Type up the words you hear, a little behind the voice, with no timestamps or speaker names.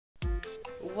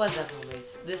What's up,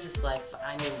 homies? This is Life,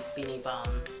 BeenieBomb,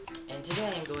 and today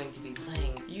I'm going to be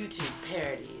playing YouTube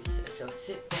parodies, so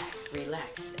sit back,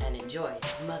 relax, and enjoy.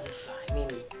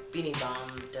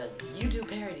 BeenieBomb does YouTube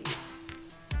parodies.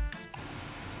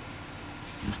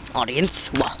 Audience?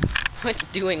 Well, what you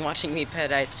doing watching me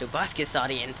parodize Tobuscus,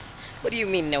 audience? What do you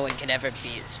mean no one could ever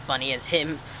be as funny as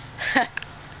him?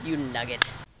 You nugget.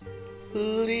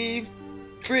 Leave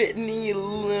Brittany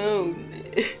alone.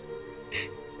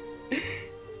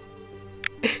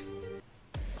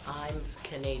 I'm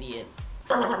Canadian.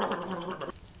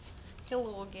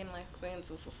 Hello again, my friends,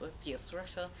 this is FPS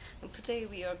Russia, and today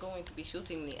we are going to be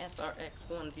shooting the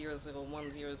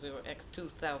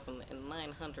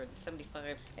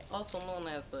SRX-100-100X-2975, also known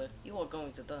as the You Are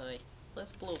Going to Die.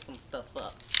 Let's blow some stuff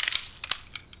up.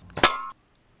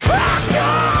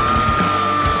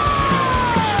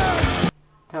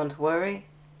 Don't worry,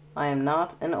 I am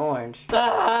not an orange.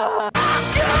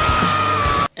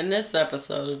 In this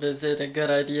episode, is it a good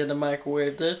idea to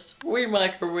microwave this? We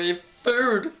microwave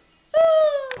food!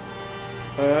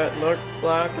 It looks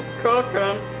like it's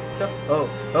cooking. Oh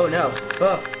no.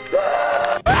 Oh.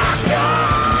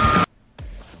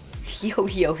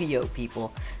 Yo,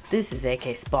 people. This is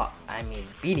AK Spot,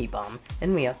 BeenieBomb,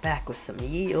 and we are back with some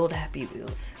ye old Happy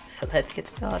Wheels. So let's get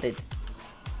started.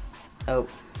 Oh,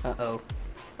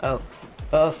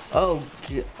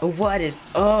 what is,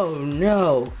 oh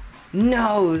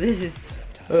no, this is,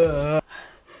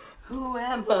 who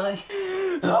am I?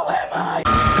 I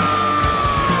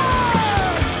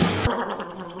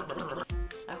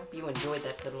hope you enjoyed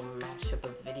that little mashup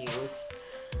of videos.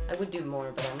 I would do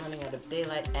more, but I'm running out of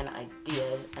daylight and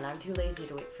ideas, and I'm too lazy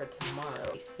to wait for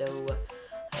tomorrow, so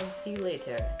I'll see you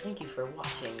later. Thank you for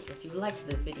watching. If you liked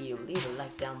the video, leave a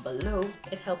like down below.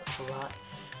 It helps a lot.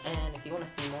 And if you want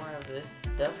to see more of this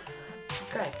stuff,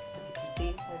 subscribe. As you can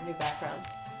see, I have a new background.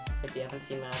 If you haven't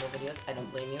seen my other videos, I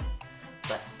don't blame you.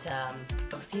 But, I'll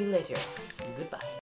see you later. Goodbye.